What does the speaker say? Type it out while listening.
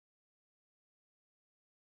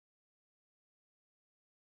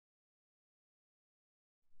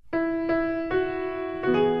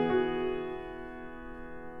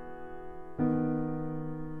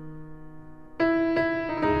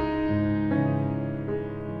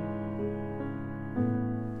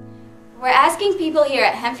We're asking people here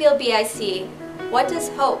at Hempfield BIC, what does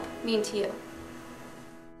hope mean to you?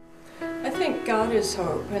 I think God is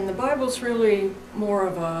hope, and the Bible's really more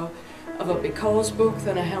of a because book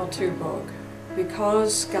than a how-to book.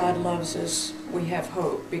 Because God loves us, we have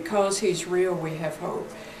hope. Because He's real, we have hope.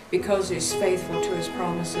 Because He's faithful to His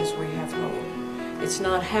promises, we have hope. It's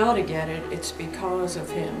not how to get it, it's because of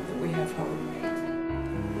Him that we have hope.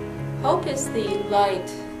 Hope is the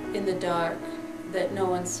light in the dark that no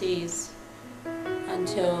one sees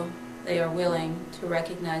until they are willing to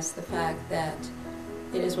recognize the fact that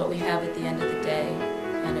it is what we have at the end of the day,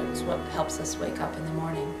 and it is what helps us wake up in the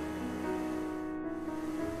morning.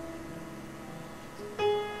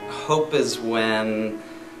 Hope is when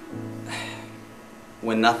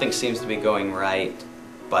nothing seems to be going right,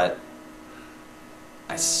 but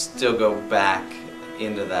I still go back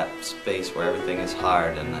into that space where everything is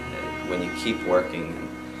hard, and when you keep working, and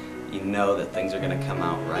you know that things are going to come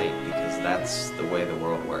out right, because that's the way the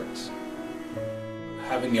world works.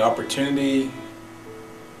 Having the opportunity,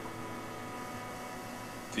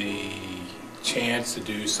 the chance to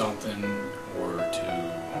do something or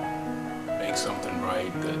to make something right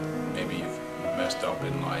that maybe you've messed up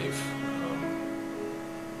in life,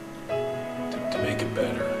 to make it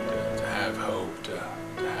better, to have hope, to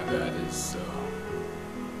have that is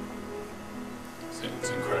it's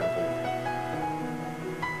incredible.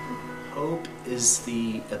 Hope is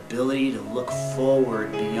the ability to look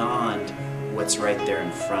forward beyond what's right there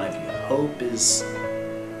in front of you. Hope is,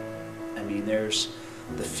 I mean, there's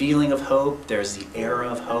the feeling of hope, there's the era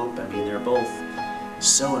of hope. I mean, they're both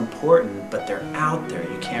so important, but they're out there.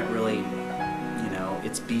 You can't really, you know,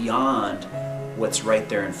 it's beyond what's right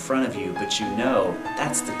there in front of you, but you know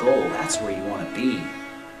that's the goal, that's where you want to be.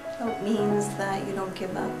 Hope means that you don't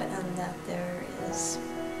give up and that there is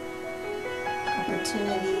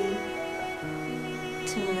opportunity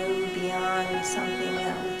to move beyond something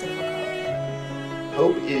that was difficult.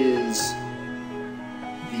 Hope is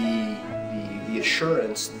the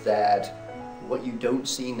assurance that what you don't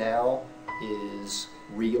see now is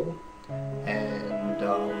real, and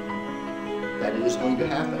that it is going to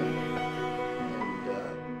happen. And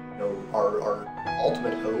you know, our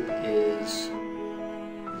ultimate hope is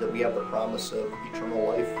that we have the promise of eternal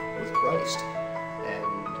life with Christ.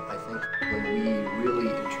 And I think when we really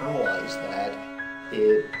internalize that,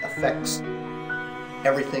 it affects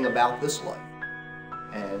everything about this life.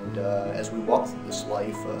 And as we walk through this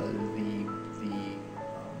life, the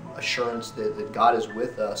assurance that God is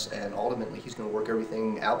with us, and ultimately He's going to work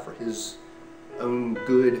everything out for His own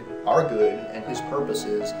good, our good, and His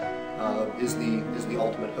purposes, is the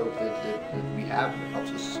ultimate hope that we have that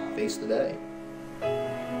helps us face the day.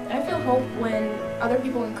 I feel hope when other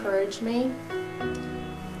people encourage me.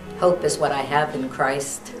 Hope is what I have in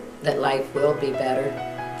Christ, that life will be better,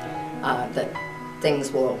 that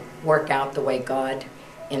things will work out the way God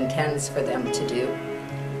intends for them to do.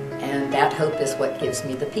 And that hope is what gives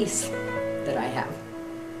me the peace that I have.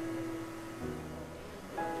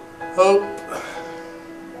 Hope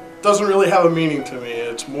doesn't really have a meaning to me.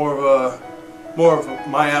 It's more of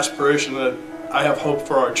my aspiration that I have hope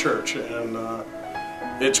for our church and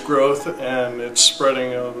its growth and its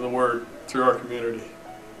spreading of the word through our community.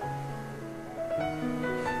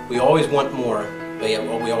 We always want more, but yet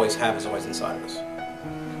what we always have is always inside of us.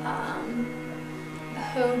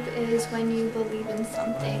 Hope is when you believe in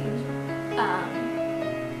something,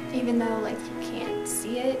 even though like you can't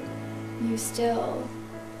see it, you still,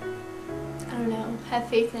 I don't know, have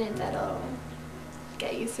faith in it that'll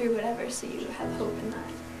get you through whatever, so you have hope in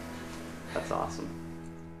that. That's awesome.